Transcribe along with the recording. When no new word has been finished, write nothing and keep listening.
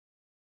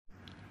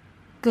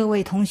各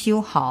位同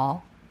修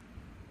好，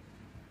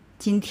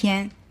今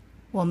天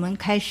我们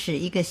开始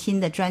一个新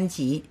的专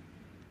辑，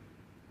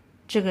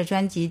这个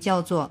专辑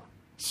叫做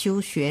修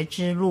学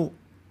之路。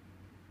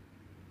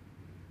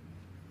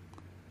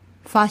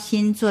发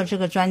心做这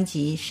个专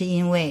辑是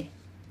因为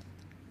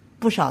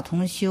不少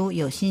同修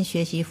有心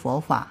学习佛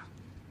法，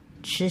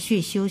持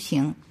续修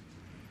行，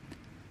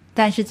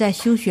但是在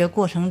修学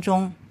过程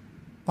中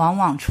往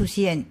往出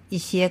现一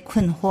些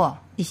困惑，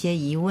一些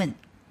疑问。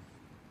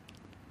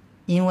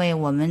因为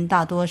我们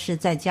大多是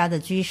在家的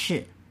居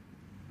士，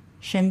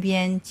身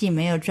边既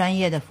没有专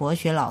业的佛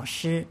学老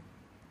师，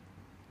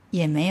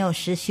也没有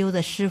实修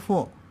的师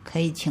父可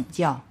以请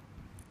教，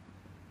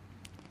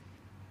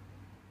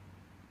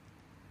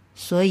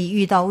所以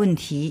遇到问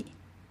题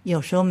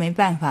有时候没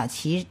办法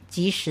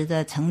及时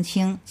的澄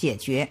清解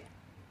决，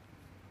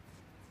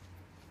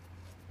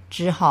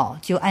只好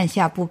就按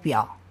下不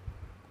表，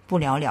不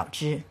了了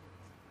之。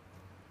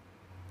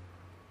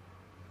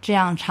这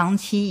样长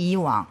期以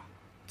往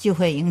就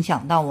会影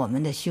响到我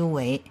们的修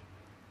为，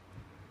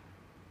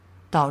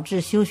导致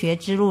修学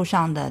之路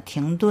上的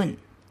停顿、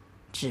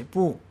止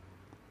步，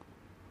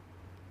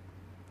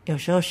有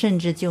时候甚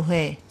至就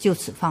会就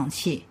此放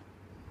弃。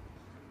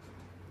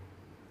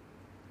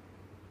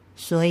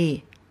所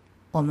以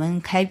我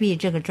们开辟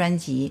这个专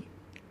辑，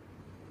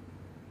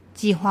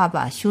计划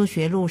把修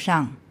学路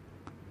上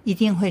一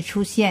定会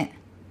出现，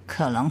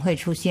可能会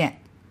出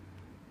现，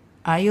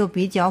而又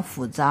比较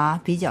复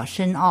杂、比较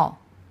深奥，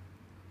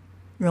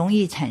容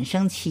易产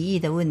生歧义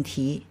的问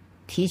题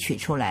提取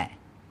出来，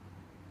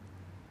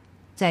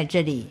在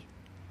这里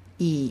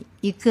以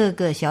一个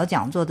个小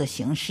讲座的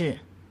形式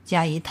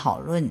加以讨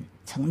论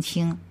澄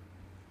清，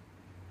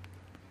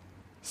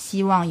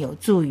希望有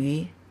助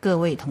于各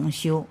位同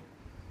修。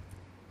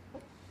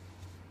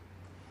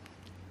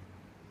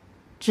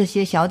这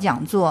些小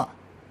讲座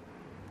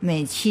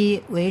每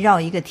期围绕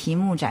一个题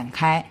目展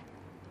开，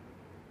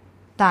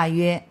大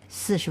约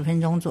40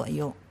分钟左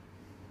右。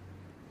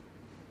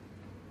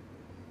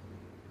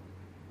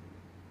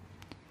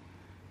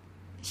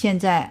现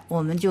在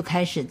我们就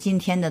开始今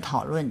天的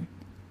讨论。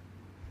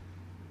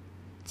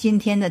今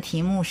天的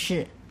题目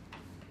是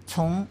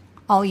从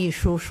奥义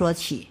书说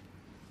起。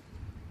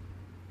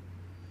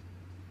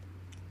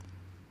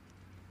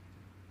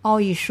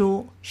奥义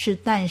书是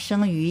诞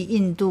生于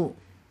印度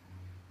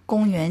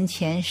公元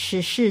前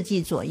10世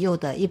纪左右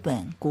的一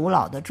本古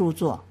老的著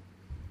作，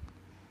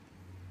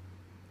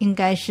应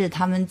该是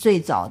他们最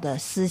早的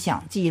思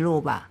想记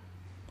录吧。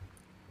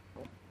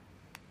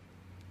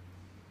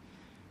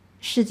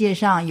世界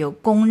上有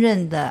公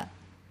认的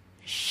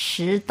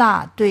10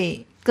大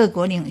对各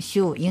国领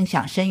袖影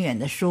响深远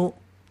的书，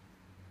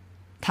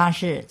它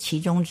是其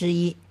中之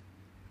一，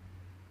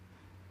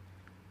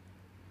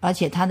而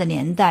且它的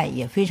年代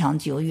也非常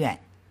久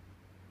远，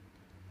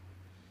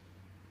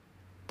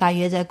大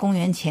约在公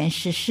元前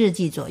10世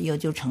纪左右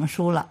就成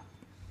书了。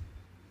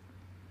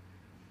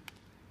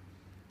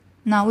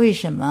那为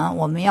什么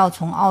我们要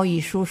从奥义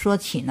书说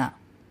起呢？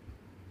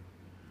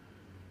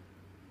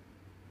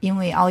因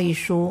为奥义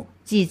书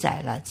记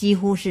载了几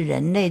乎是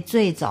人类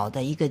最早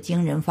的一个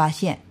惊人发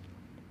现。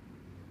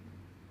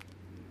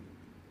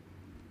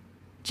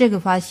这个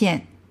发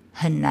现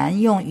很难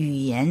用语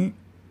言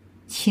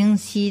清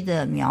晰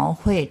的描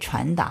绘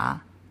传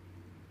达，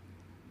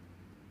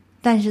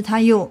但是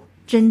它又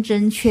真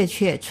真确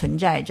确存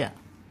在着。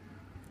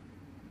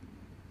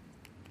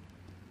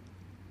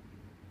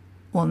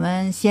我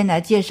们先来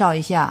介绍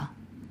一下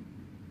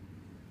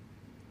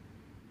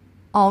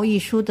奥义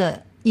书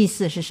的意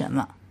思是什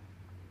么。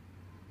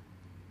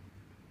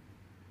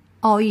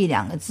奥义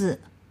2个字，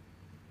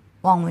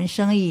望文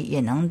生义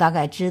也能大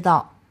概知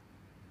道，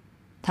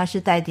它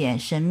是带点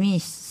神秘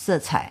色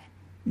彩、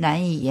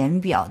难以言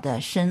表的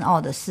深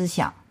奥的思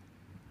想。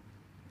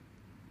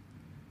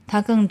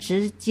它更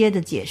直接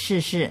的解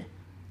释是，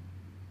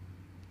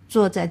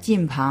坐在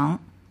近旁，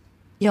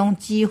用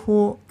几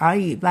乎耳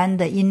语般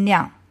的音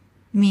量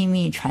秘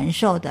密传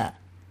授的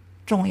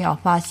重要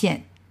发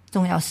现、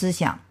重要思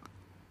想。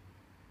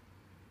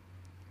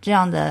这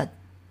样的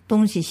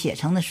东西写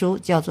成的书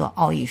叫做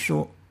奥义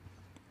书。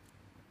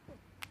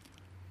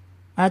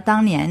而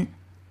当年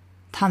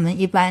他们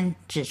一般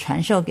只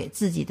传授给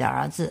自己的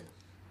儿子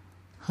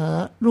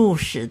和入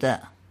室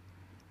的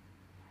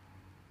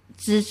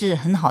资质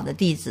很好的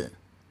弟子，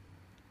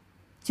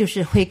就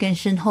是慧根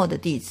深厚的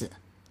弟子。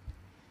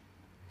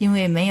因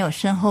为没有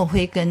深厚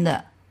慧根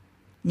的，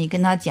你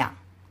跟他讲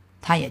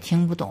他也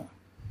听不懂，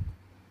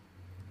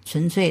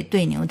纯粹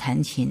对牛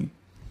弹琴。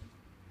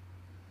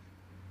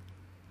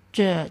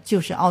这就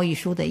是奥义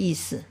书的意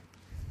思。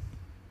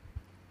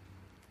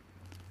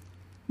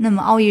那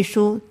么奥义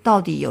书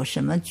到底有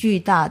什么巨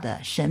大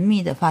的神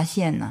秘的发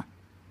现呢？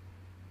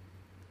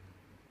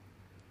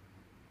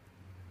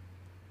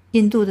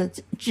印度的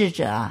智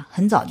者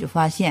很早就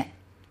发现，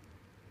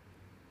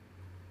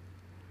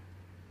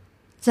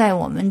在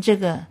我们这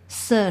个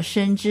色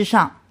身之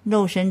上、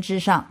肉身之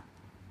上，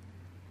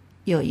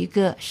有一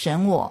个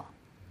神我，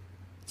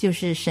就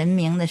是神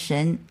明的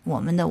神，我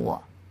们的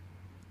我，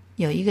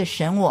有一个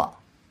神我，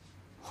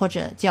或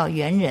者叫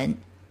元人。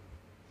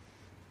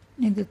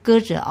那个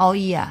歌者奥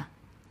义啊，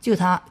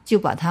就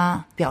把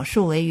它表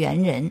述为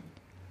元人。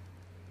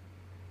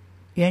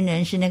元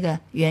人是那个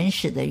原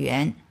始的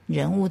原，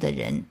人物的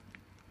人，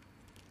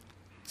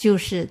就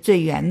是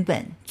最原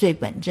本最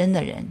本真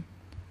的人。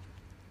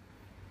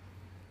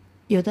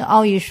有的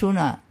奥义书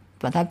呢，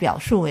把它表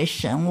述为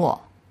神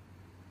我。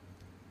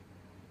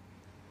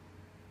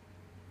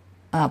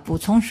补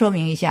充说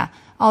明一下，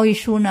奥义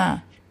书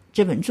呢，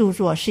这本著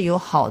作是由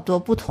好多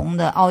不同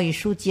的奥义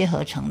书结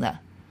合成的，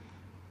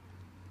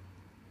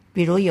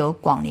比如有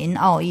广林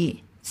奥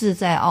义、自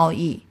在奥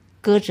义、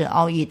歌者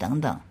奥义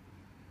等等。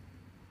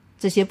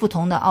这些不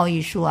同的奥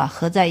义书啊，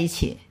合在一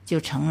起就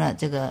成了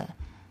这个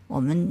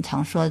我们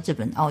常说的这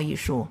本奥义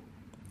书。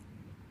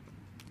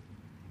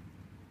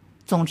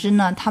总之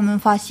呢，他们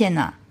发现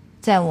呢，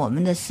在我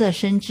们的色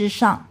身之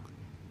上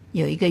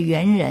有一个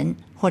元人，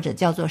或者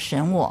叫做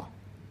神我，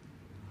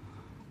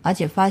而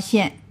且发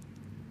现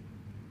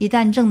一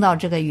旦证到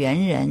这个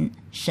元人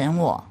神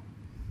我，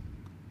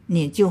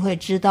你就会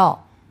知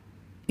道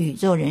宇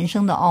宙人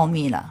生的奥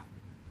秘了，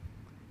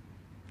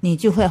你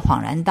就会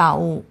恍然大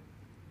悟，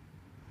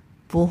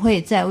不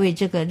会再为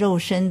这个肉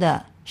身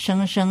的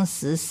生生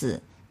死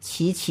死、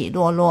起起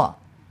落落、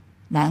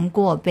难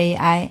过悲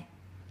哀、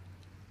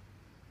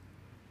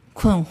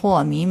困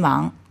惑迷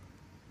茫，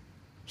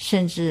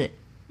甚至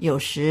有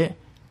时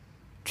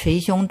捶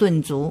胸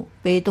顿足、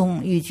悲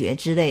痛欲绝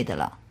之类的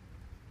了，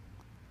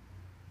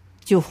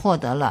就获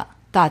得了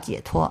大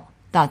解脱、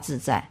大自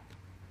在。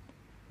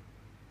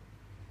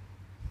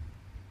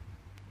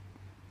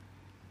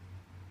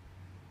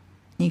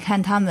你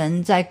看他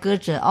们在歌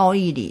者奥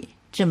义里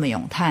这么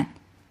咏叹：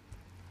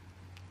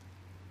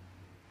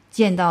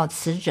见到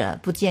此者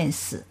不见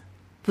死，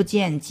不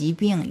见疾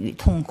病与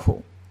痛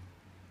苦，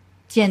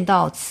见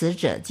到此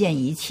者见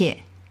一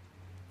切，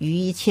于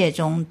一切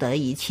中得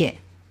一切。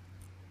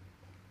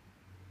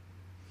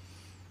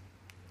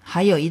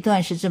还有一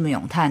段是这么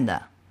咏叹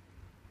的：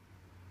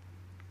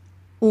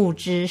悟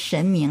知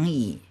神明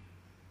矣，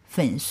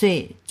粉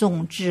碎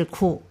众智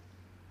库，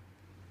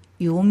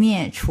由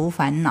灭除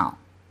烦恼，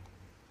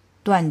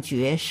断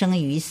绝生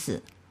与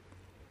死，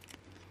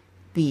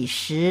彼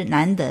时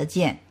难得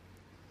见，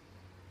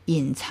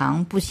隐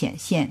藏不显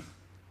现，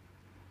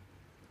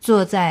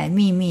坐在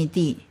秘密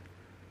地，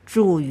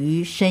住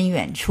于深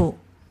远处，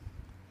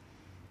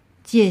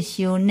戒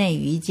修内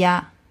瑜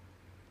伽，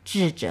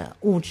智者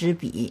悟之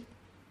彼，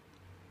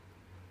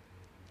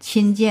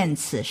亲见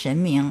此神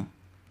明，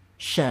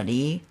舍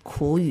离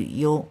苦与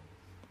忧。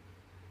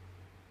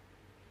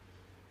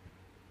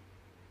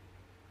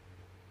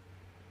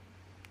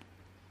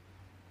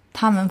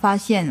他们发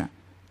现了，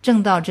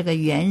证到这个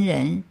元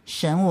人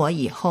神我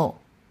以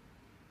后，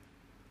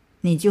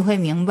你就会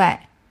明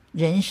白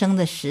人生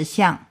的实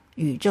相、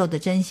宇宙的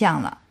真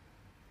相了，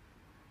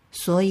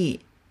所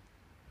以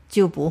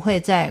就不会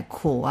再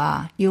苦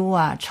啊、忧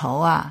啊、愁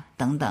啊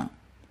等等。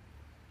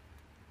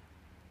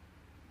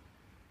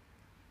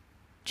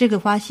这个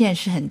发现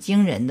是很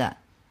惊人的，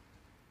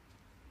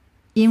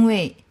因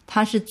为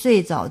它是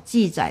最早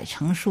记载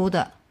成书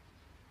的，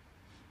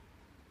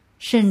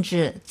甚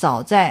至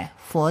早在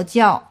佛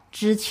教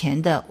之前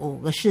的5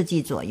个世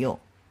纪左右。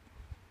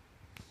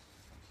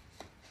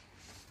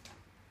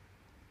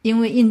因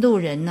为印度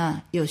人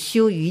呢有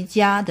修瑜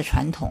伽的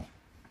传统，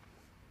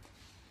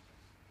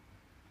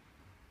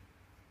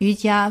瑜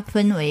伽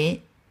分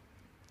为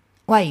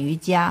外瑜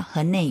伽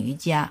和内瑜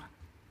伽。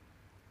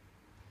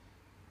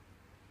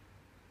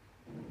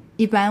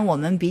一般我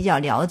们比较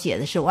了解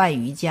的是外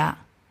瑜伽，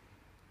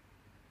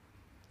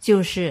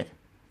就是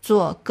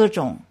做各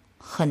种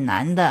很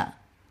难的、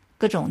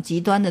各种极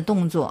端的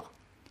动作，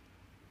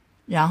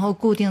然后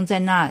固定在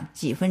那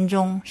几分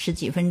钟、10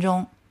几分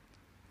钟，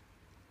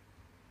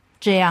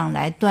这样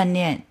来锻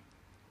炼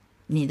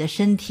你的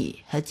身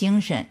体和精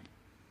神。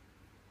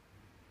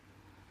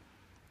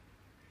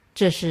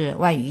这是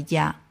外瑜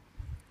伽。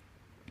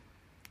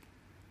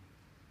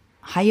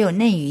还有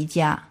内瑜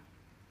伽。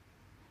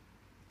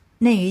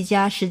内瑜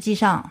伽实际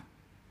上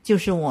就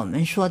是我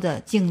们说的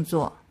静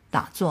坐、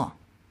打坐，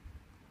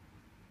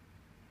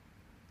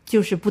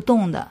就是不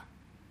动的。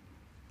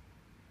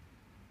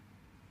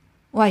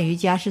外瑜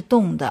伽是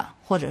动的，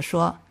或者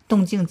说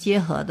动静结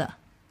合的。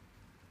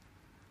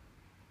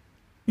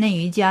内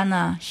瑜伽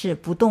呢是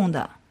不动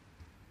的，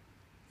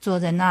坐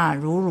在那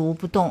如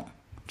不动，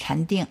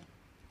禅定。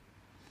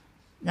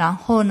然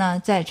后呢，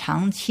在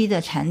长期的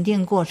禅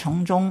定过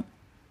程中，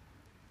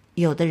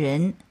有的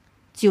人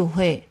就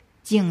会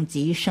静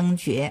极生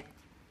觉，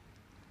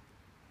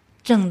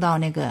证到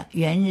那个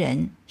元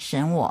人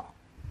神我。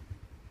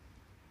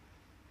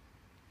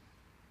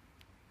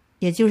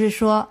也就是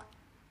说，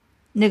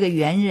那个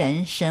元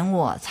人神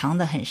我藏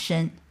得很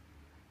深，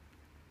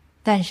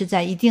但是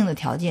在一定的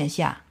条件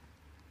下，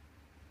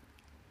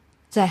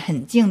在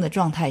很静的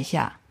状态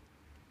下，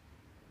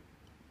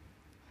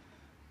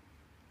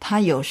它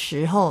有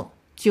时候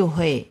就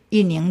会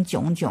一凝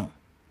炯炯，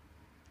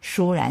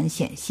倏然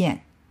显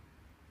现，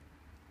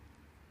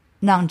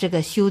让这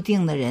个修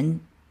定的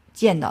人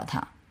见到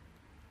它。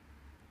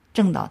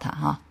证到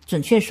它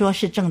准确说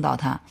是证到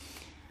它，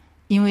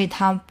因为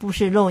它不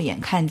是肉眼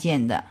看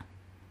见的，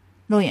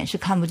肉眼是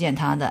看不见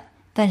它的，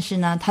但是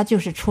呢它就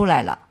是出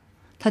来了，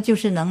它就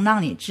是能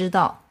让你知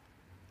道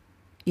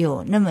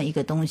有那么一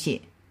个东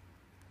西，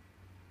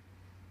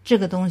这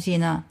个东西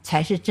呢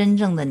才是真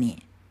正的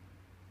你。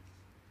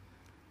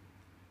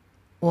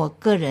我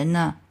个人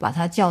呢把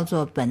它叫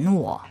做本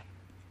我，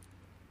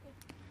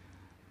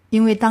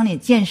因为当你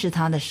见识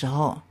它的时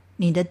候，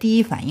你的第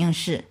一反应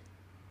是，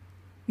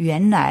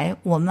原来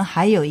我们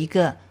还有一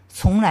个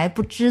从来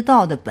不知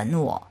道的本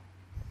我。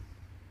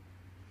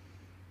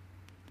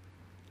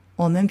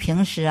我们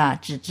平时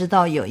只知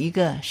道有一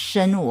个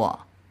身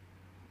我，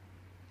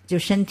就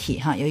身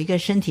体有一个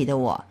身体的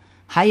我，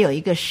还有一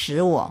个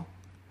实我，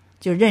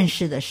就认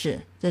识的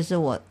事，这是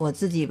我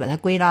自己把它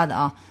归纳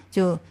的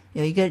就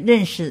有一个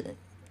认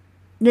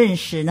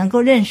识能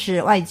够认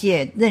识外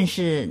界、认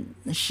识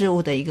事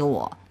物的一个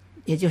我，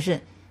也就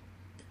是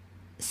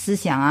思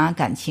想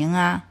感情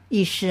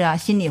意识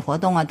心理活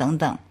动等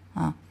等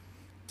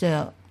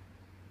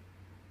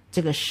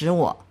这个实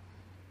我，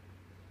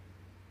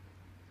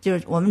就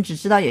是我们只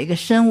知道有一个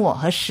身我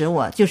和实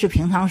我，就是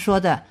平常说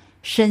的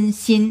身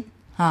心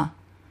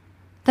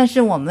但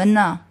是我们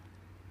呢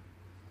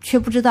却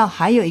不知道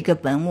还有一个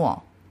本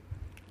我，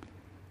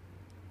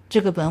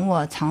这个本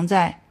我藏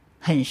在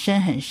很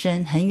深很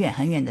深很远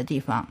很远的地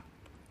方，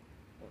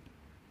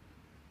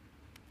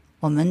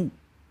我们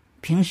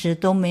平时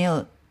都没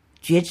有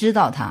觉知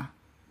到它，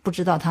不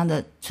知道它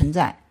的存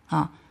在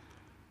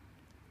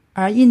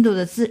而印度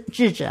的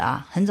智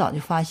者很早就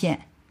发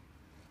现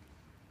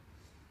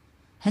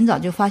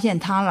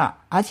它了，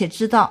而且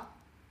知道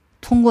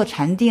通过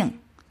禅定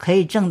可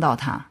以证到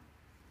它，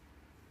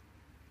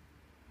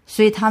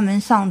所以他们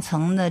上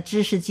层的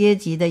知识阶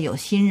级的有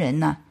心人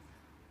呢，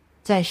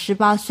在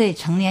18岁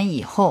成年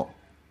以后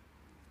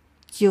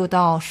就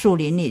到树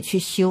林里去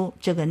修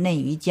这个内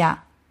瑜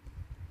伽。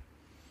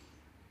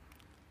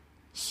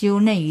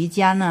修内瑜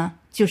伽呢，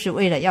就是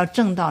为了要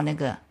证到那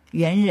个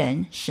原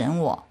人神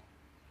我，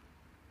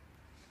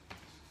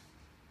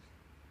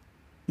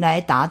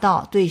来达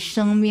到对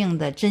生命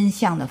的真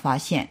相的发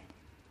现，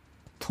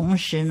同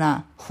时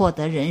呢获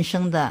得人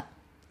生的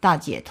大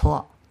解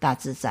脱、大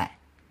自在。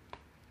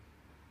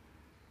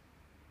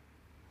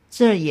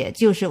这也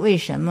就是为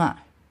什么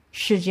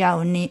释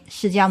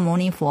迦牟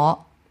尼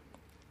佛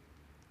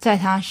在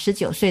他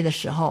19岁的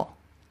时候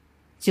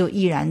就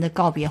毅然的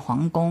告别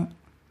皇宫，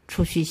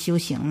出去修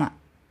行了，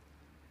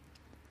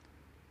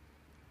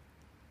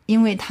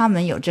因为他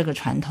们有这个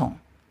传统，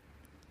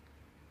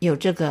有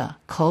这个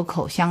口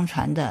口相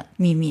传的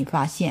秘密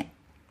发现。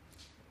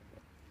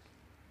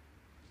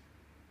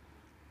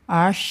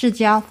而释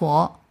迦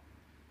佛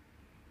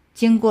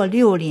经过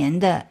6年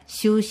的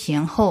修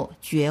行后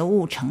觉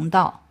悟成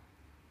道，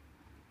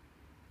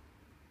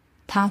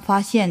他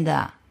发现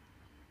的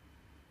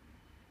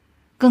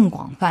更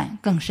广泛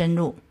更深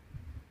入，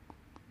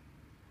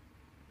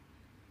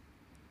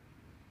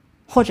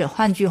或者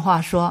换句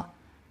话说，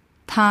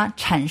他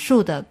阐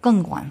述的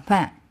更广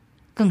泛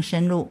更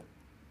深入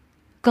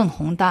更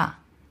宏大，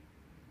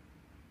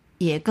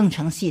也更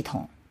成系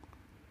统。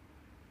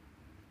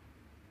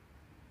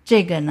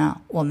这个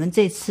呢我们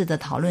这次的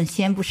讨论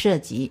先不涉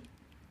及，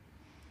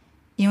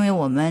因为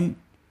我们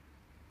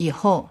以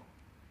后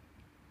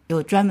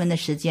有专门的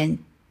时间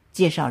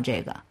介绍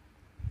这个。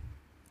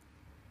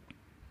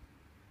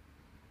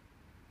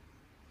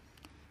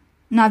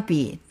那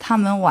比他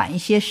们晚一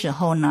些时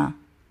候呢，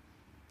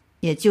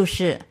也就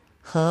是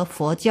和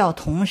佛教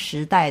同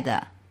时代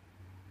的，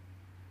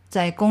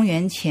在公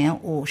元前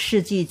5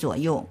世纪左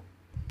右，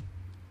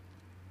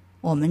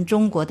我们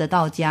中国的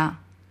道家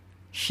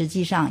实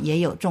际上也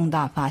有重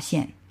大发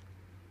现。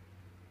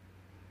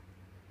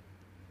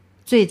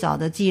最早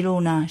的记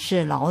录呢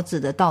是老子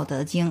的《道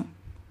德经》。《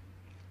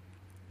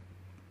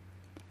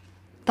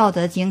道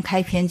德经》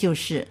开篇就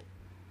是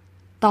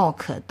道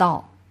可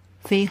道，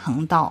非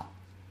恒道；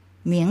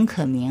名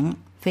可名，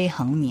非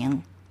恒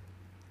名。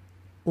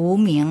无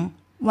名，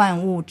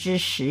万物之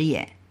始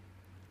也。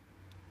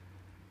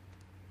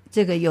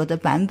这个有的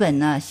版本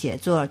呢写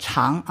作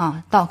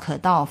常道可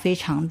道，非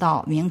常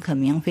道；名可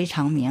名，非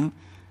常名，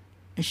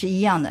是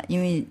一样的，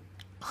因为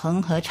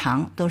恒和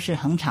常都是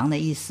恒常的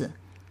意思。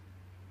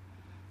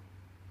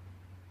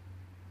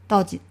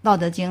道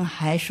德经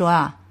还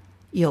说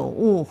有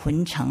物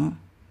浑成，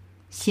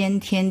先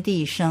天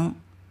地生，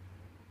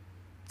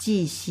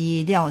寂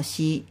兮寥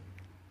兮，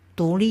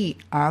独立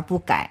而不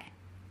改，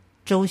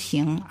周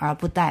行而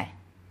不殆，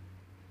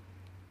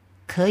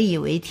可以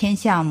为天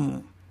下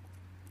母。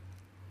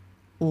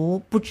吾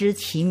不知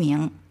其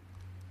名，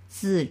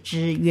自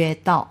之曰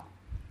道。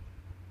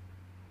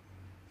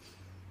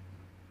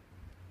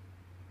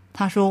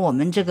他说我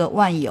们这个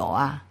万有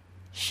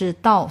是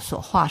道所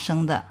化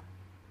生的。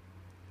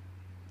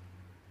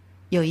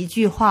有一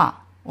句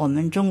话我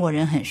们中国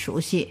人很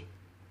熟悉，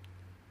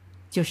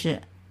就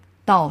是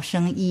道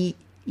生一，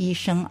一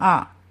生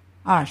二，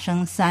二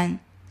生三，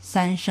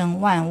三生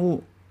万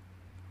物。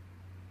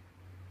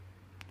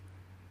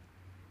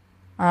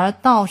而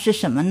道是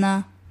什么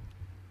呢？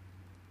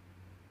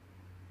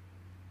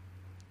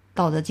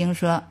道德经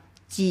说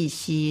寂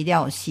兮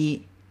寥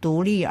兮，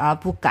独立而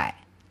不改，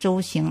周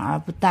行而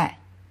不殆，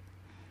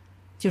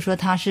就说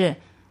它是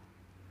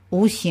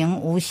无形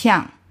无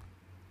相、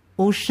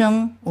无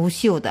声无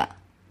嗅的，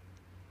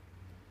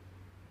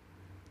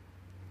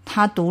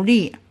它独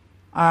立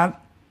而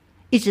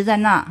一直在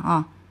那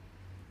啊，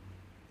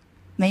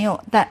没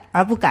有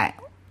而不改，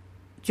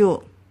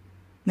就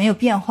没有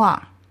变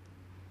化，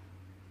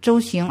周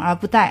行而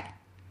不殆，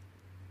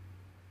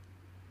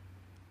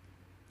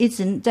一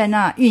直在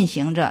那运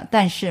行着，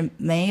但是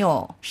没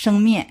有生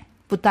灭，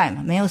不殆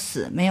嘛，没有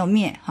死，没有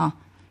灭哈。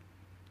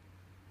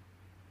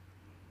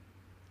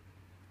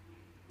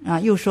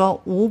又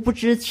说吾不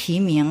知其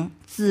名，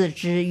自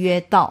之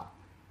曰道，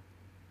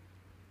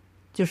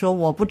就说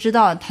我不知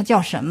道它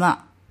叫什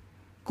么，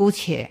姑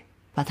且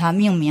把它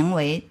命名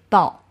为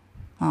道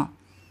啊。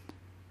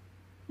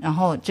然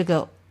后这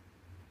个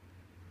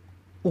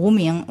无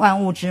名，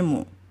万物之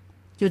母，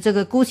就这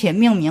个姑且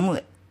命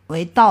名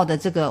为道的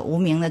这个无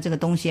名的这个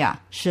东西啊，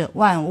是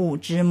万物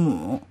之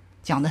母，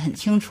讲得很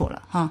清楚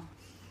了哈。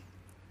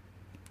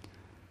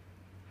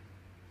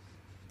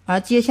而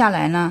接下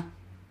来呢，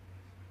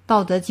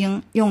道德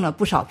经用了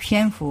不少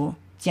篇幅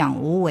讲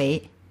无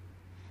为，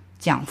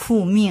讲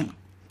复命，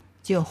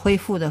就恢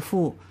复的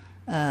复，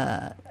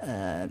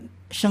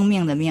生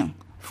命的命，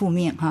复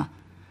命哈。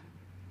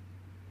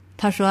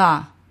他说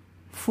啊，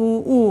夫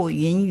物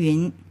芸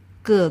芸，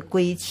各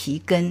归其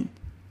根，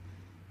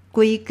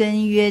归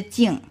根曰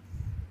静，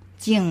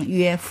静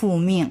曰复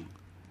命，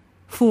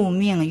复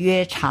命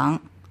曰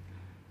长，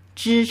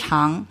知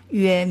常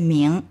曰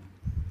明。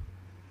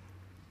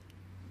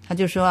他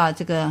就说啊，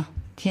这个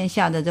天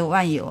下的这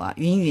万有啊，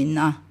芸芸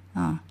啊，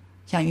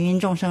像芸芸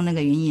众生那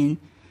个芸芸，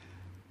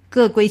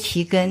各归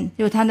其根，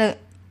就是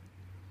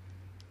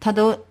它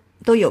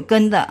都有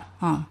根的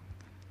啊。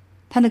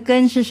它的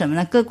根是什么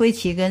呢？各归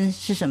其根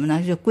是什么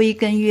呢？就归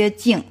根曰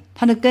静，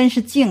它的根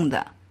是静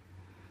的，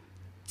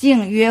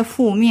静曰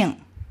复命，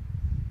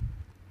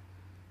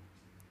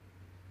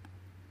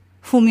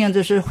复命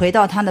就是回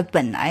到它的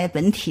本来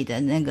本体的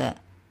那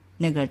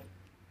个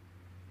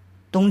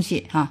东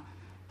西啊。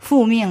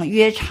复命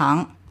曰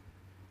长，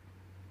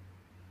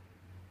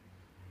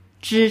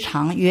知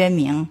常曰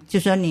明，就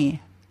说你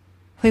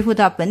恢复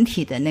到本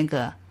体的那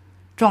个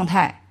状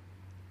态，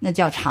那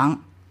叫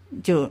常，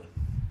就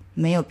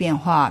没有变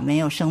化，没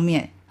有生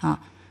灭啊。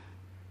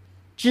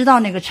知道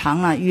那个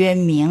常啊，曰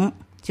明，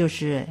就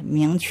是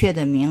明确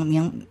的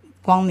明，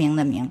光明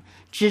的明，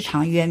知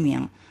常曰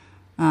明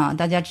啊。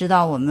大家知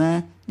道我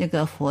们那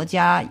个佛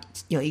家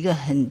有一个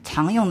很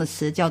常用的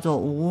词叫做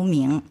无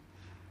明。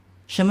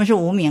什么是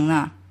无明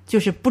呢？就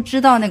是不知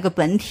道那个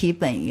本体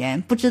本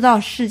源，不知道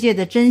世界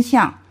的真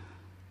相，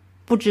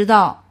不知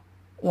道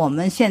我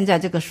们现在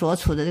这个所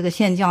处的这个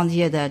现象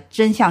界的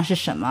真相是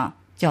什么，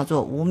叫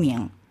做无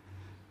明。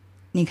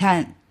你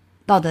看《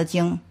道德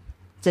经》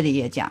这里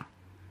也讲，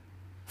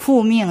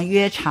复命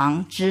曰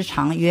常，知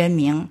常曰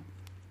明，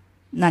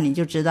那你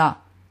就知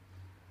道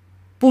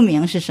不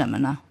明是什么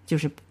呢？就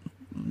是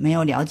没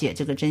有了解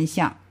这个真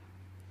相，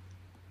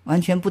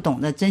完全不懂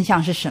得真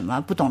相是什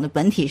么，不懂得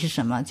本体是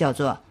什么，叫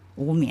做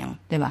无明，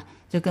对吧？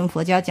就跟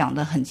佛家讲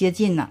的很接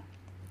近了。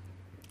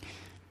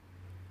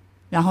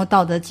然后《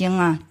道德经》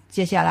啊，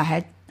接下来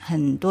还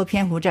很多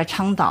篇幅在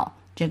倡导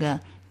这个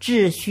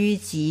致虚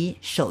极，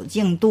守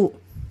静度，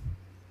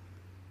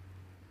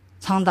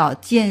倡导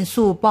见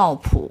素抱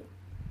朴，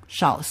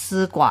少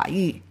思寡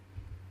欲，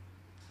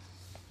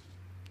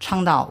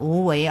倡导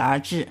无为而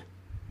治。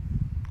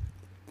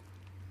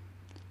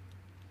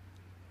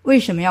为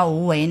什么要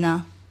无为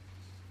呢？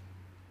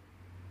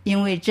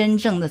因为真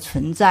正的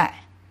存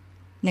在，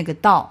那个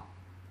道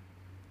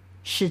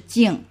是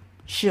静，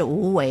是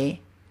无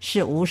为，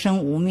是无生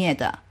无灭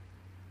的。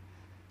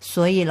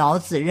所以老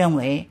子认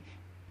为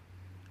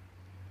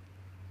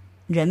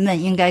人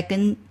们应该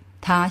跟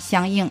他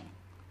相应，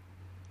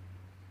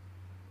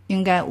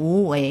应该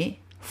无为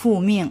复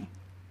命，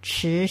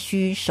持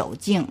虚守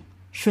静，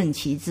顺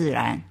其自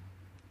然。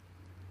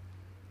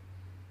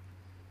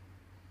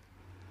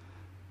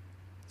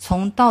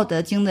从《道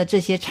德经》的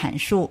这些阐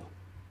述，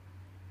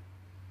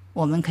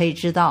我们可以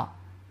知道，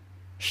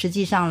实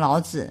际上老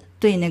子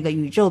对那个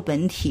宇宙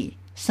本体、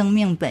生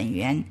命本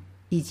源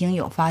已经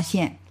有发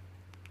现，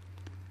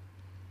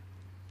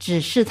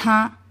只是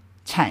他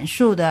阐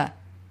述的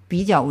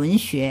比较文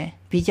学，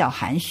比较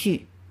含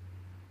蓄，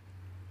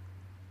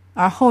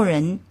而后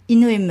人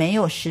因为没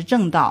有实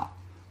证到，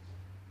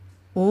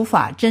无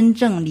法真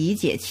正理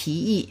解其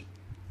意，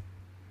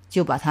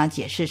就把它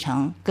解释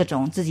成各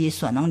种自己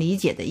所能理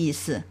解的意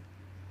思。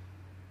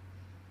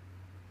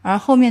而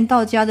后面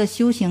道家的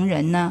修行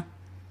人呢，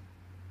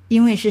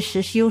因为是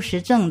实修实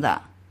证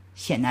的，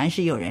显然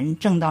是有人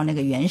证到那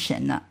个元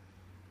神了。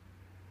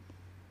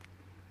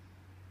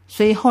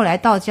所以后来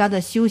道家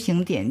的修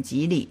行典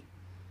籍里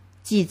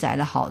记载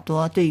了好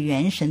多对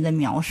元神的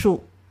描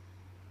述。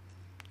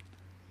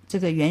这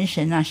个元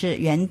神呢，是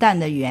元旦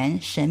的元，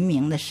神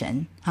明的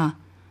神啊。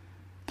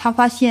他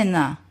发现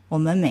呢，我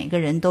们每个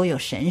人都有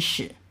神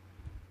识，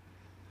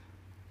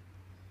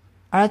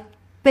而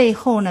背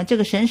后呢，这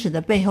个神使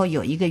的背后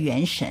有一个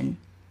元神，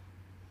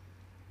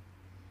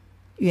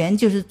元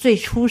就是最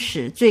初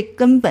始最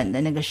根本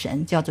的那个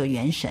神，叫做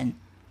元神。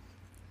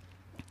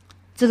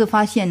这个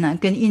发现呢，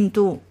跟印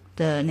度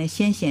的那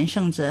先贤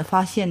圣者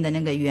发现的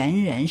那个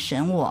元人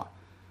神我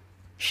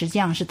实际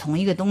上是同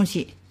一个东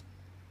西，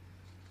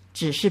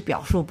只是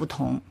表述不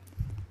同。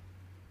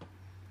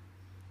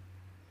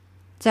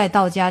在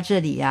道家这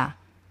里呀，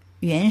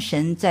元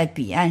神在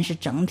彼岸是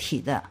整体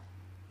的，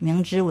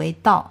名之为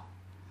道。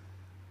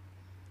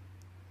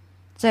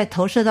在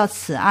投射到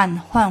此岸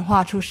幻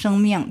化出生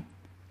命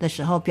的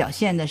时候，表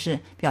现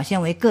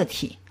为个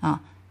体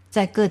啊，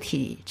在个体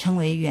里称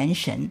为元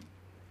神。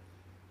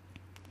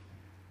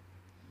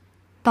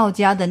道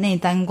家的内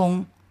丹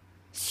功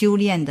修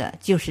炼的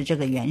就是这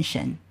个元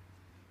神。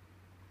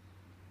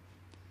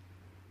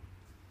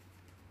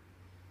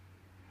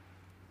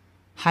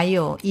还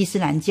有伊斯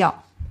兰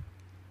教，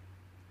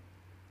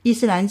伊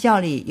斯兰教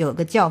里有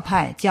个教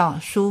派叫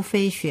苏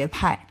菲学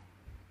派，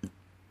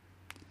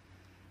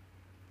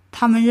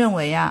他们认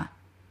为啊，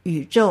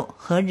宇宙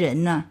和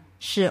人呢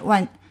是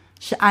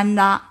安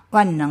拉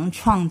万能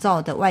创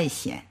造的外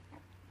显，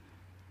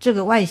这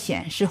个外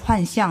显是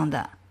幻象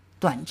的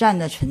短暂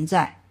的存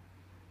在，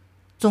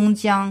终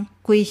将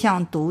归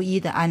向独一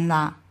的安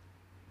拉。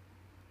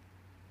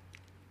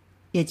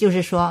也就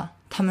是说，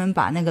他们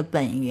把那个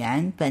本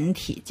源本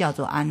体叫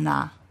做安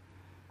拉，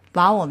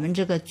把我们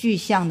这个具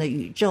象的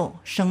宇宙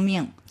生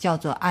命叫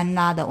做安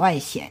拉的外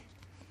显，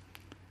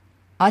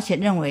而且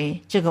认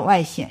为这个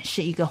外显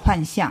是一个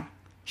幻象，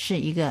是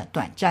一个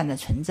短暂的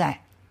存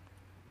在。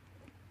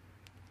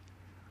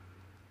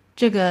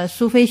这个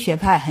苏菲学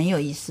派很有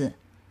意思，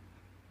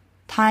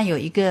它有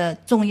一个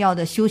重要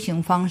的修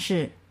行方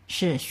式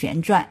是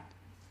旋转，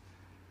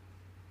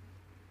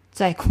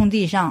在空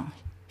地上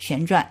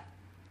旋转。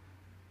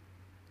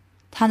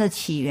它的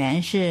起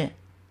源是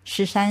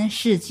13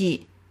世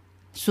纪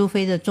苏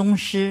菲的宗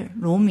师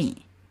鲁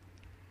米。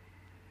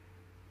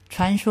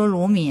传说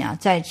鲁米啊，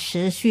在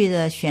持续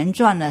的旋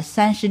转了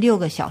36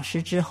个小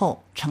时之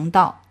后成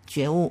道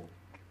觉悟，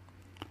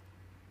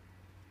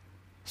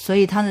所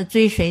以他的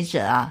追随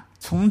者啊，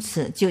从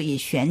此就以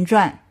旋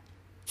转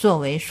作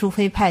为苏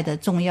菲派的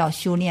重要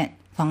修炼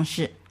方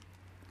式。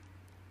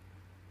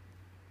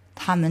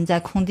他们在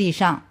空地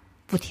上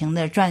不停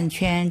地转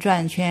圈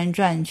转圈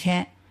转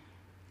圈，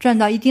转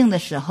到一定的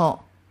时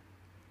候，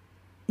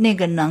那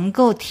个能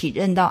够体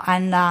认到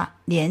安拉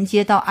连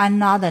接到安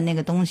拉的那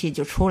个东西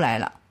就出来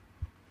了。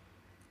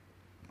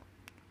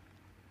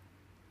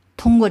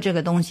通过这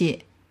个东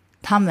西，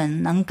他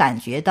们能感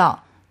觉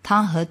到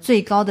它和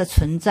最高的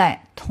存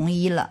在同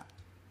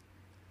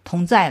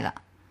在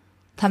了，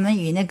他们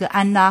与那个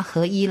安拉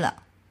合一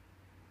了，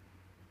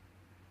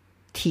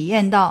体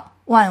验到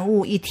万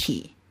物一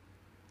体，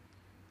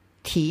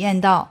体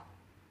验到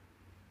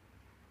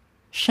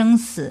生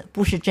死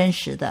不是真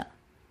实的，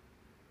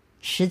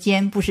时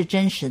间不是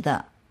真实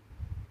的，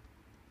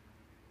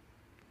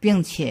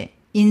并且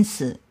因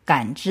此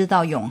感知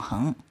到永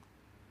恒，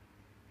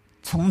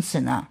从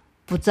此呢，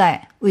不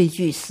再畏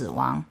惧死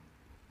亡。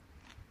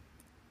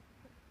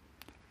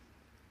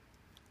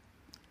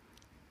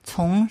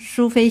从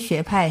苏菲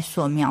学派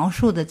所描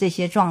述的这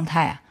些状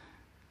态啊，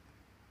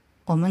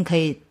我们可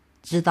以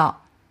知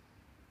道，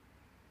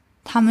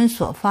他们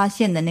所发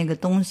现的那个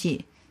东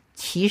西，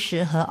其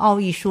实和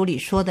奥义书里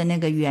说的那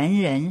个元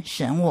人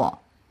神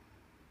我，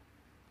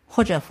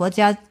或者佛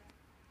家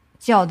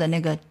教的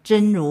那个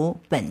真如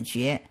本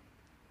觉，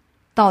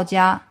道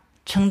家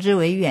称之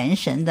为元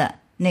神的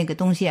那个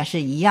东西啊，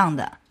是一样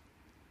的。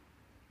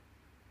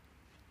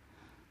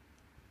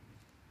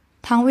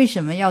它为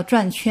什么要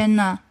转圈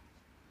呢？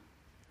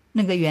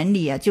那个原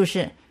理啊，就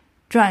是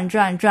转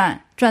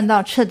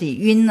到彻底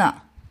晕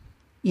了，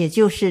也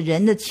就是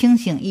人的清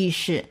醒意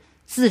识、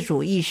自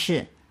主意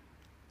识，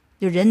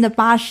就人的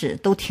八识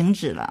都停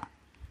止了。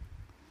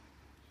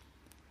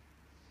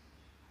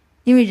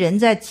因为人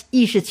在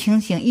意识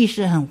清醒、意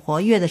识很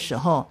活跃的时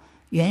候，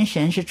元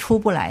神是出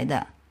不来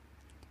的。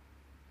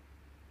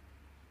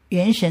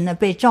元神呢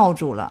被罩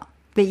住了，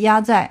被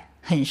压在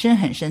很深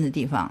很深的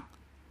地方。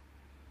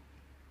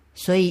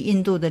所以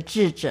印度的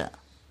智者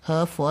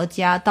和佛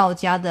家、道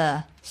家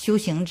的修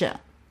行者，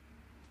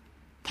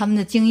他们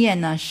的经验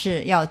呢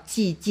是要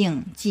寂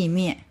静寂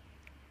灭，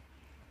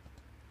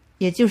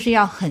也就是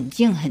要很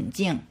静很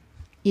静，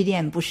一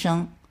念不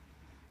生，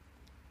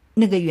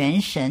那个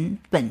元神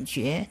本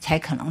觉才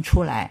可能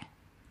出来。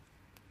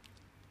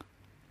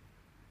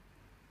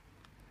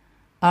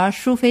而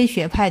苏菲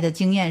学派的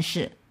经验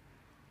是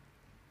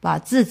把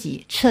自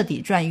己彻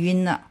底转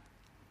晕了，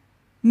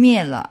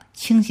灭了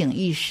清醒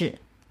意识、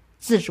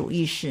自主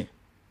意识，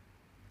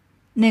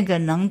那个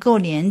能够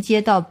连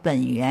接到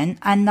本源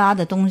安拉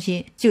的东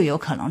西就有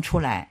可能出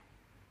来。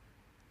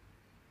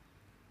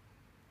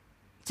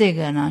这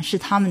个呢是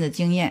他们的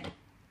经验，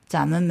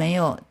咱们没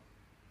有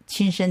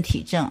亲身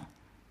体证，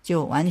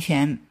就完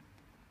全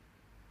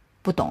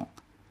不懂。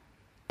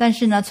但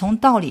是呢，从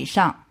道理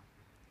上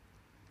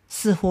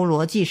似乎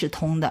逻辑是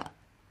通的。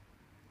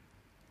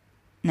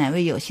哪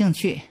位有兴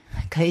趣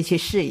可以去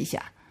试一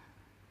下。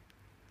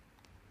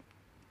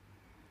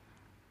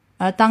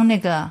而当那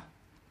个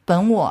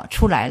本我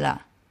出来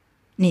了，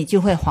你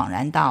就会恍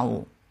然大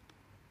悟，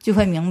就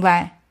会明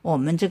白我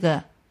们这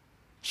个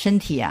身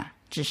体啊，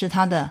只是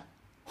它的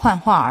幻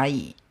化而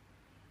已。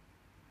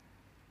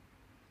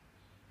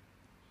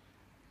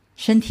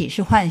身体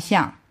是幻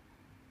象，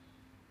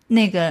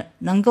那个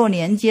能够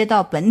连接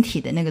到本体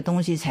的那个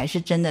东西才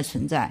是真的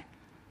存在。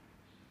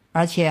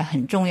而且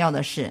很重要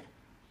的是，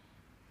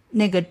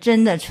那个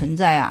真的存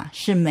在啊，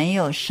是没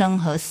有生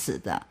和死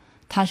的，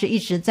它是一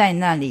直在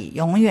那里，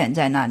永远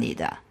在那里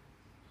的。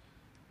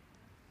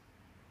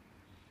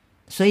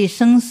所以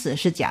生死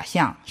是假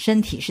象，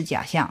身体是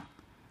假象。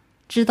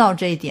知道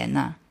这一点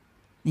呢，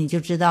你就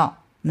知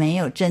道没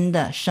有真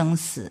的生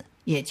死，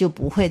也就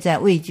不会再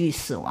畏惧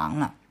死亡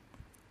了。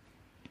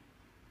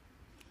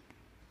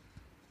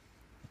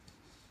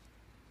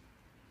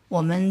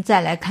我们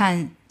再来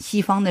看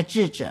西方的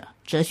智者、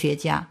哲学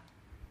家，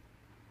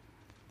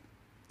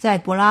在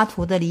柏拉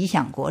图的理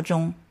想国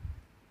中，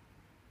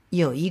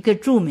有一个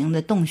著名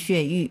的洞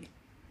穴狱，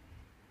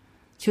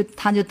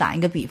他就打一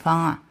个比方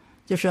啊，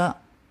就说，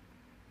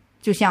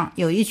就像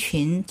有一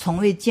群从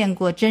未见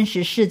过真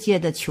实世界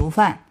的囚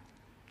犯，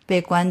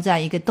被关在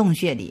一个洞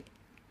穴里，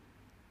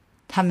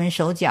他们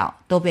手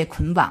脚都被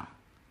捆绑，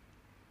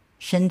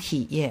身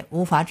体也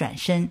无法转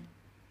身，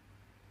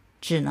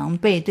只能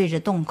背对着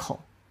洞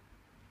口。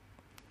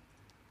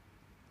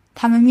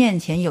他们面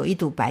前有一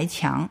堵白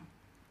墙，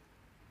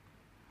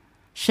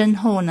身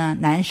后呢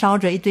燃烧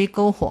着一堆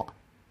篝火。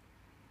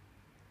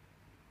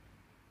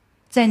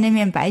在那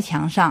面白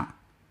墙上，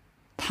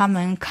他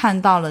们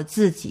看到了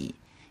自己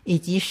以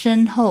及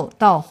身后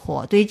到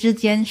火堆之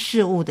间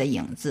事物的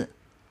影子。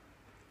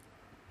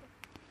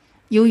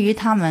由于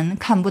他们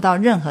看不到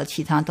任何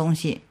其他东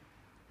西，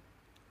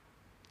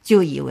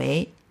就以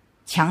为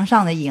墙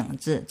上的影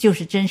子就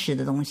是真实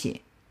的东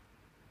西。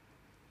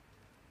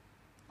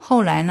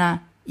后来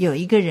呢，有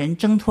一个人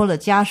挣脱了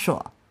枷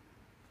锁，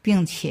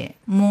并且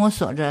摸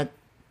索着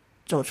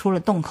走出了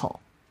洞口。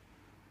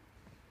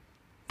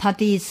他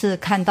第一次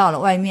看到了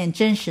外面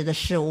真实的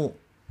事物，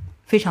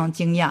非常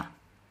惊讶，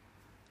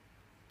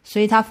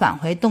所以他返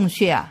回洞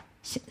穴啊，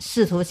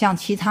试图向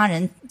其他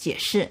人解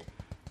释，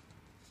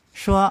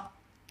说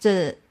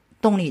这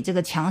洞里这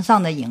个墙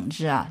上的影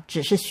子啊，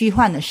只是虚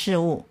幻的事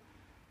物，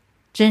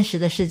真实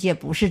的世界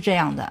不是这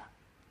样的。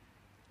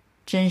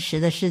真实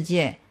的世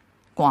界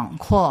广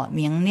阔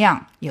明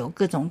亮，有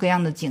各种各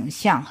样的景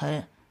象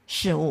和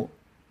事物。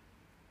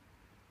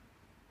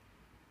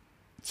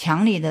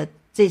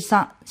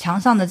墙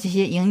上的这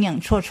些影影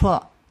绰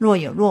绰、若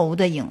有若无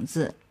的影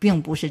子，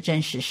并不是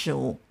真实事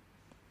物，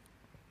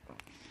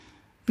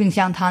并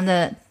向他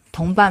的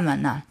同伴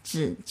们呢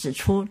指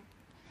出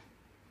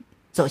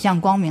走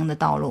向光明的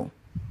道路。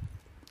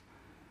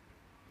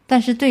但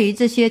是对于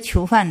这些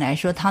囚犯来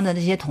说，他的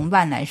这些同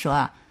伴来说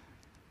啊，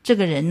这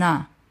个人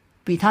呢，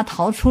比他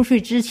逃出去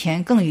之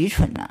前更愚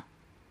蠢了。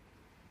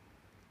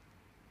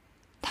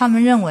他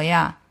们认为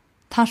啊，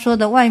他说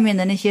的外面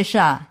的那些事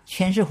啊，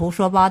全是胡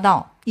说八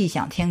道、异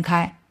想天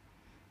开，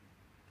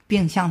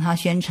并向他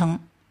宣称，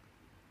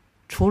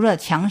除了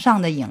墙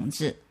上的影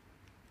子，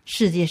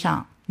世界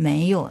上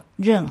没有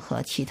任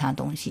何其他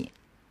东西。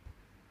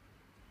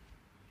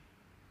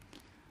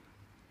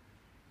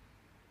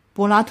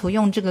柏拉图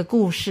用这个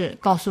故事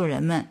告诉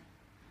人们，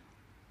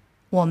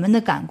我们的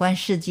感官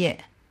世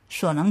界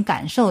所能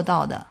感受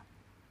到的，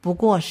不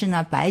过是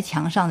那白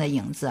墙上的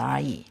影子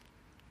而已。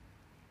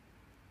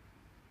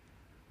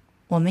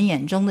我们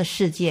眼中的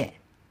世界，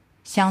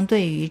相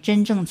对于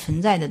真正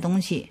存在的东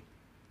西，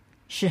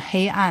是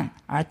黑暗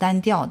而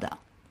单调的。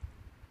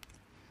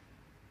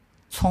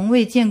从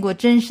未见过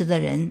真实的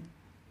人，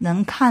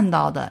能看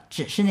到的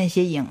只是那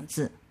些影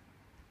子，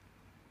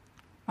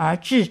而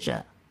智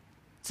者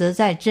则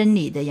在真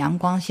理的阳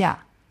光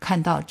下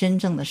看到真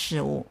正的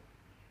事物。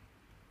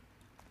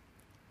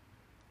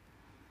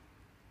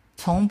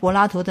从柏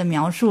拉图的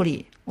描述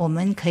里，我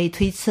们可以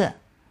推测，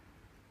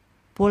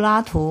柏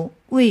拉图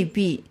未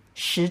必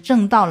实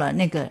证到了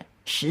那个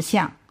实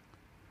相，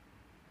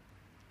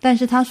但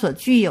是他所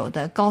具有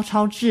的高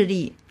超智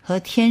力和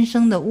天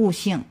生的悟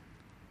性，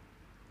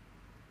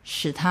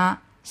使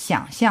他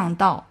想象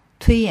到、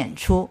推演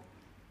出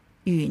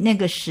与那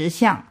个实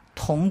相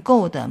同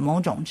构的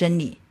某种真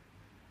理，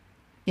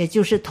也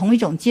就是同一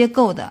种结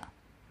构的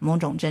某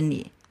种真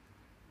理，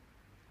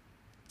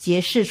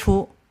揭示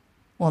出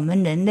我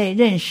们人类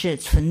认识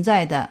存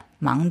在的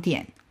盲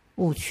点、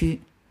误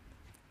区。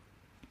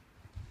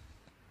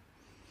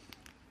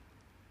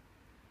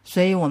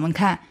所以我们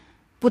看，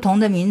不同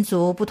的民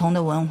族、不同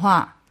的文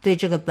化对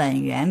这个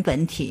本源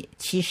本体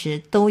其实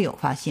都有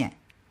发现，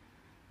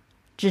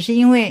只是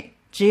因为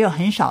只有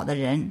很少的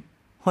人，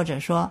或者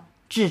说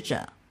智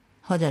者，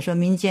或者说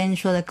民间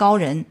说的高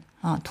人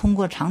啊，通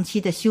过长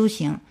期的修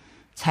行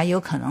才有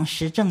可能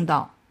实证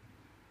到。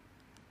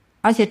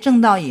而且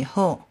证到以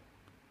后，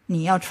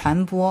你要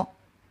传播，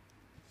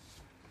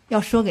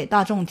要说给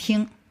大众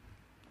听，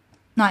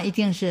那一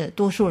定是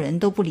多数人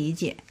都不理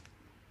解。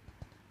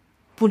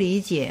不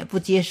理解、不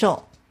接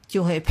受，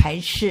就会排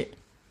斥，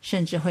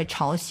甚至会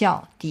嘲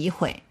笑、诋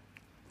毁。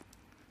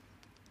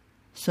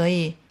所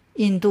以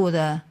印度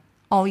的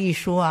奥义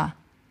书啊，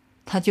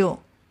他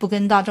就不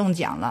跟大众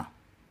讲了，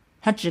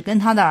他只跟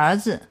他的儿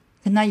子，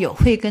跟他有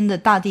慧根的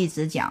大弟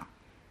子讲，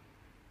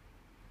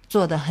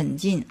坐得很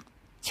近，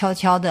悄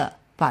悄地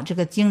把这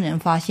个惊人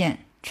发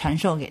现传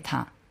授给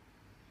他。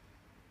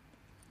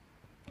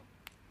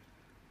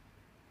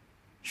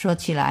说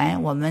起来，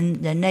我们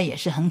人类也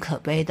是很可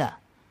悲的，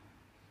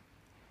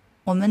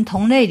我们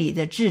同类里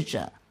的智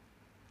者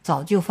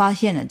早就发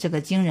现了这个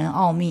惊人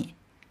奥秘，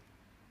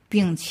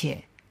并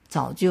且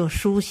早就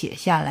书写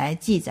下来、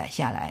记载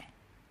下来，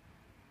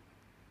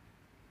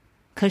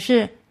可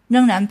是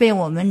仍然被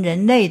我们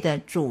人类的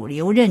主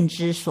流认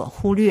知所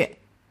忽略，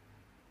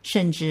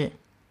甚至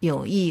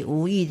有意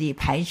无意地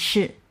排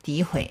斥、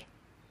诋毁。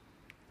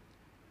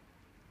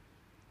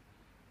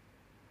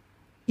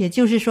也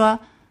就是说，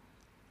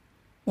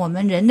我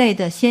们人类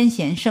的先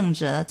贤圣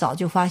者早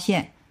就发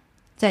现，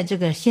在这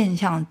个现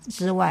象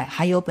之外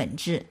还有本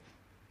质，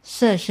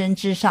色身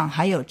之上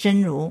还有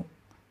真如、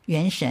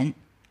元神。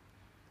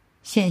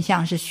现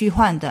象是虚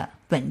幻的，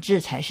本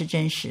质才是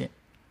真实。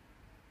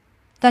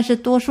但是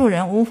多数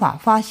人无法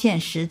发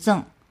现实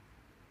证，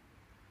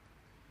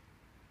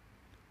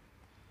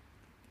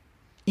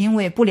因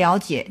为不了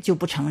解就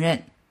不承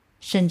认，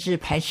甚至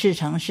排斥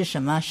成是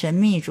什么神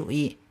秘主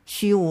义、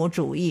虚无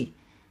主义、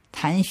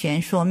谈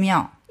玄说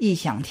妙、异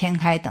想天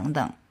开等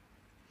等，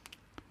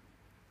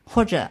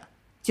或者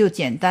就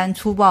简单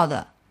粗暴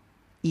的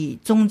以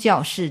宗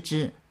教视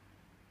之，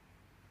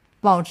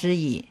报之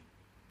以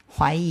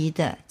怀疑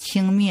的、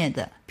轻蔑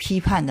的、批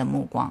判的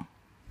目光。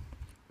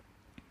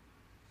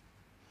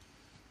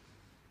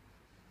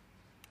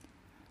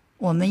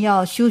我们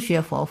要修学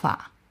佛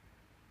法，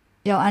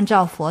要按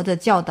照佛的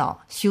教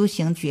导修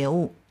行觉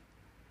悟，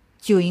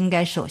就应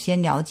该首先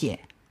了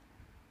解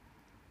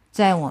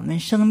在我们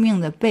生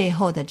命的背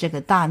后的这个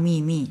大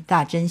秘密、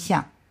大真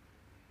相。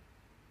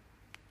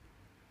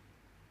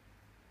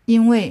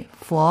因为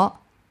佛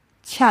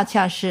恰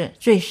恰是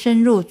最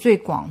深入、最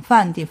广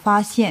泛地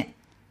发现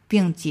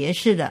并揭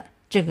示了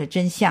这个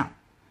真相，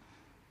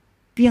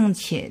并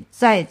且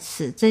在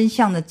此真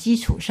相的基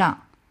础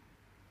上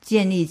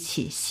建立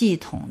起系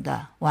统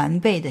的、完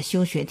备的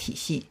修学体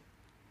系。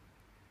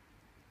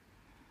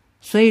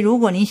所以如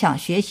果你想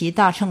学习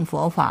大乘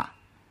佛法、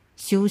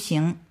修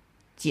行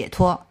解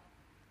脱、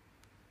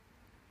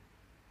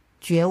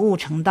觉悟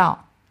成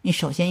道，你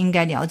首先应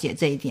该了解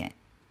这一点，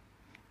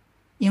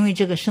因为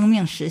这个生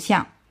命实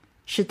相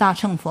是大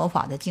乘佛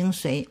法的精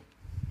髓。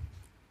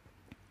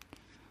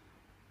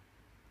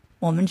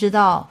我们知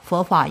道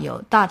佛法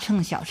有大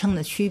乘小乘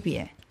的区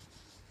别，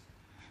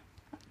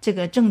这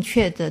个正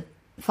确的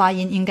发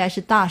音应该是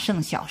大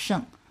乘小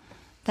乘，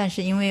但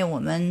是因为我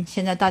们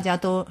现在大家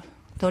都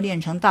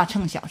练成大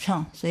乘小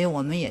乘，所以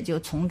我们也就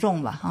从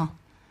众吧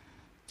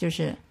就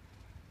是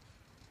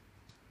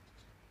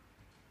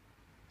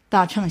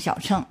大乘小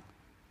乘。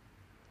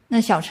那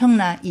小乘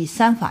呢，以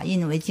三法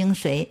印为精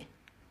髓，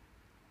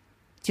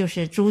就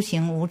是诸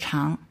行无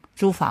常、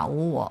诸法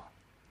无我、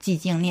寂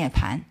静涅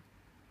槃，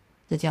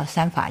这叫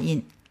三法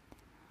印。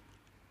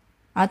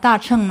而大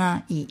乘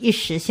呢，以一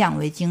实相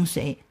为精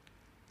髓，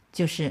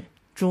就是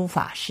诸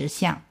法实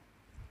相。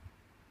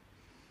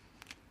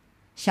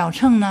小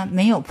乘呢，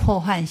没有破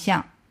幻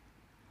相，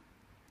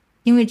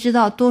因为知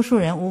道多数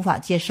人无法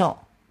接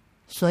受，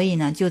所以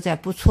呢，就在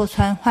不戳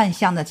穿幻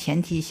相的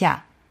前提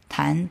下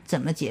谈怎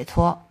么解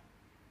脱，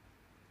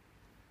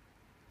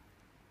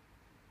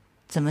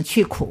怎么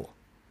去苦。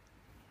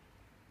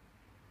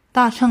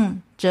大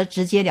乘则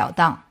直截了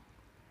当，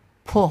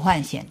破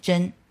幻显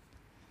真，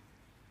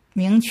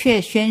明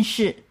确宣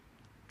示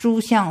诸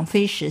相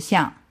非实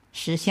相，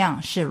实相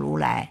是如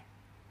来。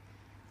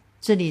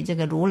这里这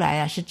个如来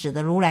啊，是指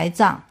的如来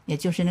藏，也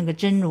就是那个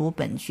真如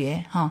本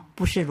觉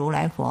不是如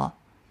来佛。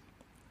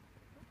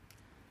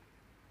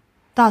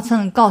大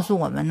乘告诉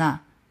我们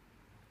呢，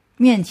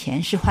面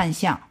前是幻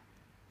象，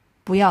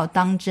不要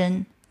当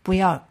真，不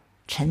要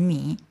沉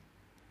迷，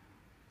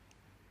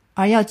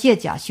而要借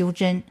假修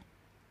真，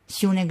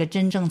修那个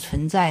真正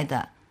存在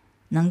的，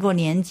能够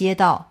连接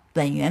到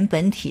本源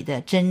本体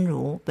的真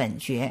如本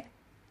觉。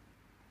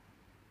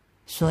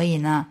所以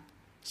呢，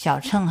小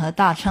乘和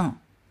大乘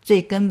最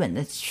根本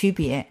的区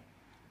别，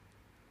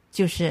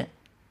就是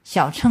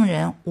小乘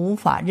人无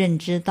法认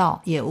知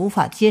到，也无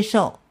法接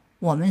受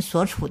我们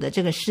所处的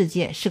这个世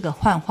界是个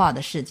幻化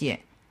的世界，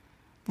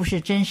不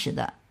是真实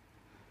的。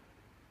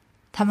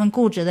他们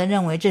固执地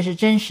认为这是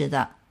真实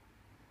的，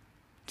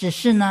只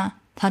是呢，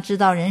他知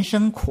道人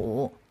生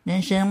苦，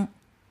人生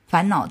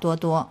烦恼多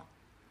多，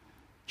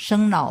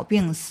生老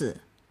病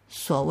死，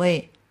所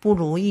谓不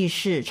如意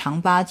事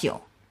常八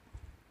九。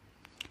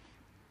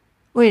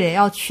为了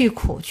要去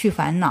苦去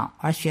烦恼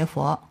而学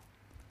佛，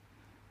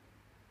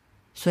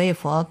所以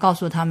佛告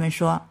诉他们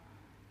说，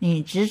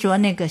你执着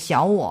那个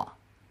小我，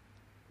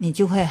你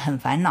就会很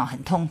烦恼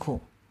很痛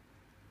苦。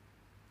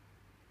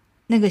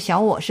那个小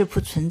我是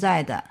不存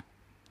在的，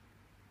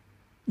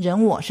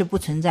人我是不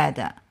存在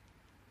的，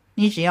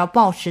你只要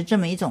抱持这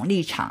么一种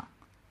立场，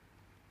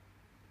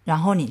然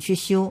后你去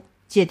修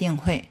戒定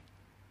慧，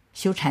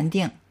修禅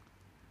定，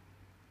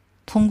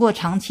通过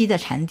长期的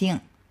禅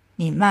定，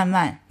你慢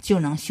慢就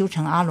能修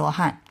成阿罗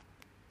汉。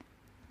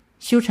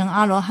修成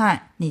阿罗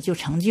汉，你就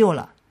成就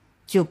了，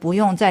就不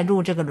用再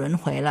入这个轮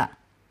回了，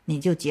你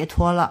就解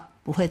脱了，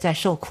不会再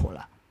受苦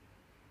了。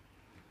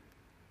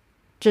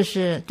这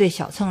是对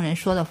小乘人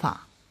说的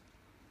法，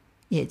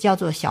也叫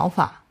做小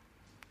法。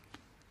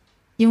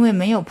因为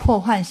没有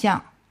破幻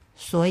相，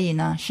所以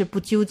呢是不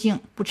究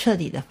竟、不彻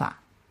底的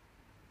法。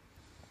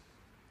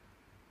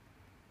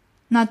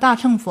那大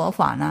乘佛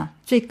法呢，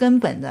最根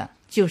本的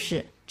就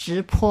是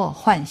直破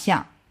幻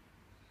相，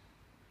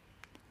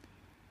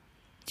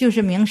就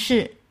是明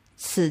示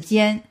此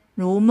间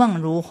如梦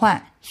如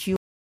幻，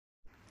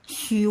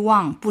虚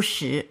妄不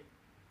实。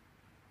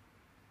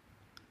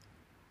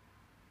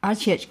而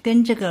且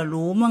跟这个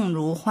如梦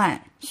如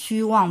幻、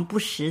虚妄不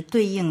实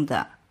对应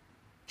的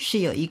是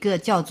有一个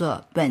叫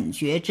做本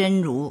觉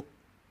真如、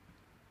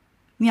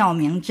妙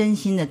明真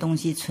心的东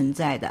西存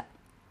在的。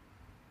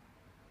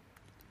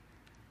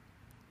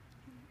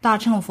大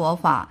乘佛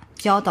法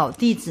教导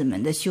弟子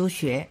们的修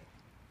学，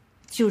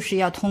就是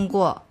要通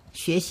过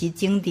学习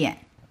经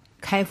典、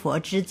开佛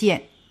知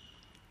见、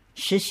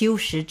实修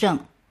实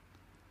证，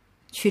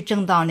去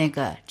证到那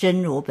个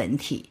真如本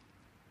体，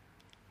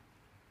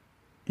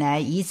来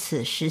以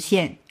此实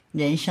现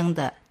人生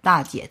的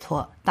大解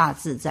脱、大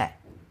自在，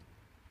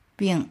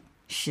并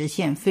实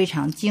现非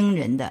常惊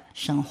人的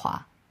升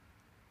华。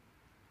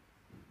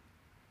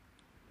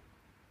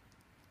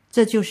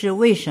这就是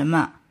为什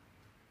么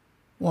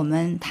我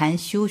们谈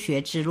修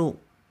学之路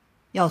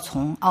要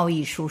从奥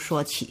义书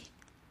说起。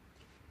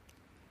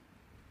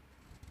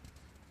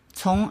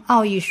从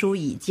奥义书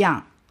以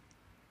降，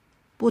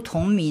不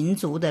同民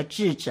族的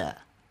智者、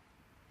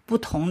不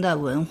同的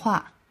文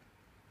化，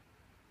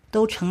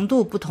都程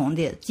度不同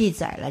地记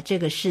载了这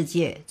个世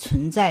界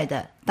存在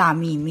的大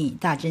秘密、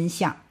大真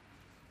相。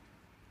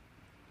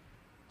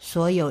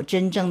所有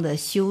真正的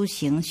修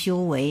行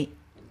修为，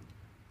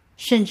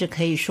甚至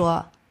可以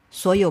说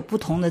所有不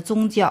同的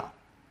宗教，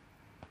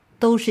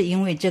都是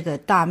因为这个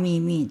大秘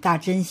密、大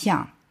真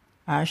相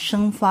而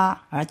生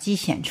发而激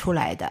显出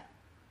来的。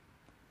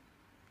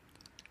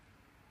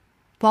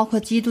包括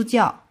基督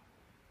教，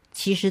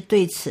其实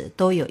对此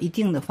都有一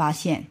定的发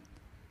现。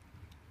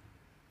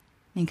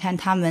你看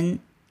他们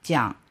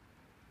讲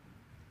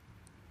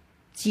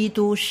基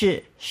督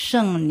是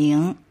圣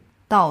灵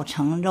道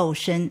成肉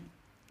身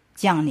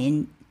降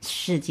临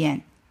世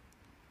间，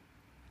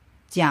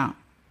讲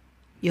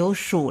有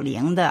属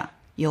灵的，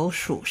有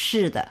属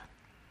世的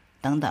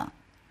等等。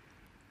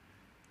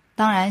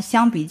当然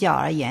相比较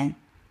而言，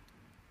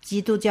基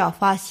督教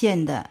发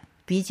现的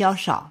比较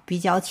少，比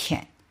较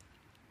浅，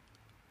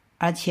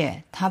而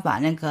且他把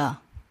那个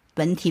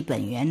本体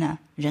本源呢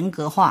人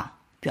格化，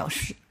表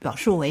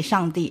述为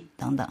上帝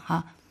等等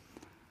哈。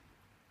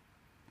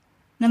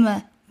那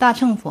么大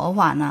乘佛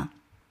法呢，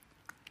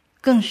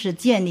更是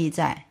建立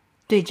在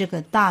对这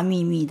个大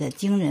秘密的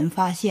惊人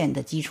发现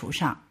的基础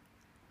上。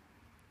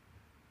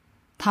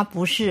它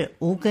不是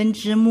无根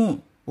之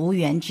木、无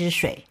源之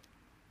水，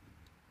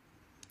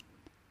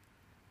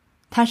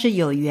它是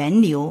有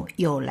源流、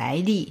有来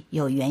历、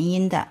有原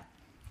因的。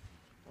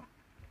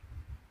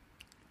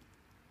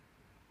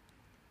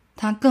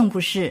它更不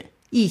是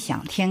异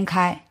想天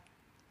开、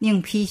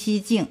另辟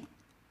蹊径、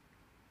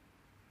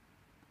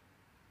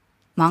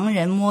盲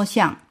人摸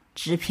象、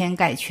直偏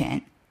概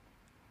全，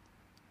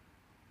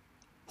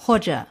或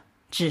者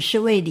只是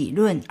为理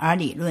论而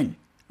理论，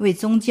为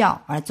宗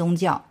教而宗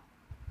教。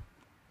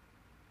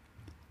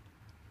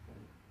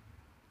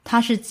它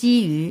是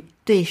基于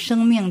对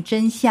生命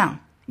真相、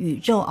宇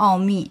宙奥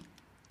秘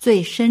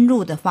最深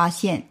入的发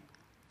现、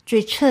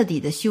最彻底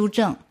的修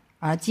正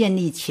而建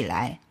立起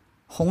来、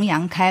弘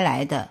扬开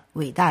来的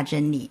伟大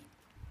真理。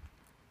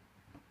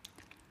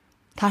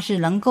它是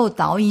能够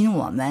导引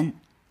我们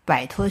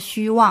摆脱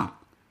虚妄、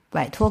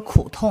摆脱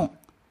苦痛、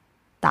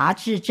达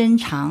至真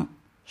常、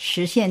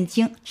实现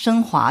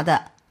升华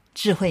的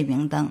智慧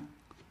明灯。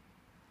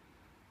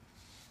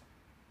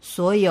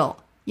所有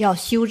要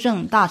修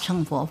正大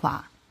乘佛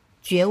法、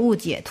觉悟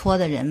解脱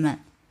的人们，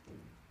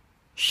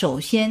首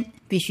先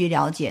必须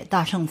了解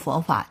大乘佛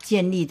法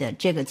建立的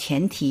这个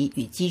前提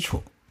与基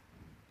础。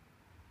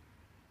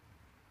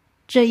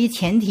这一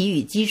前提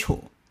与基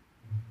础，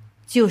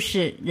就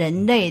是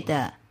人类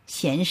的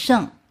贤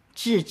圣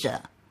智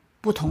者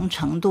不同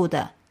程度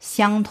的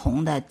相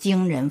同的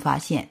惊人发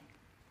现。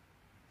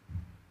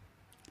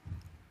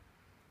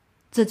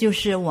这就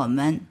是我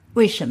们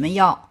为什么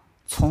要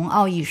从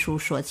奥义书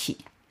说起。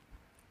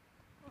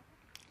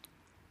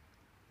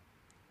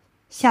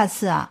下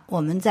次我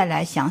们再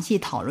来详细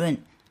讨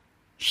论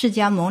释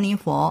迦牟尼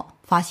佛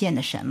发现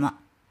了什么，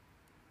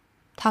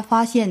他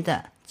发现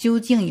的究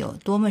竟有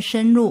多么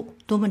深入、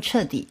多么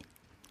彻底，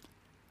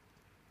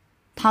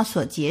他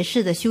所结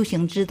识的修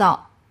行之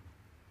道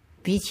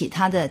比起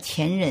他的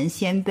前人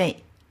先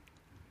辈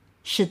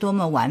是多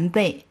么完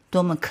备、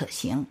多么可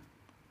行。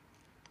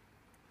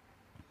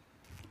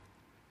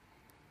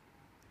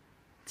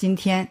今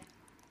天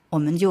我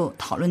们就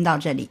讨论到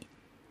这里，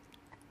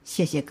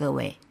谢谢各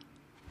位。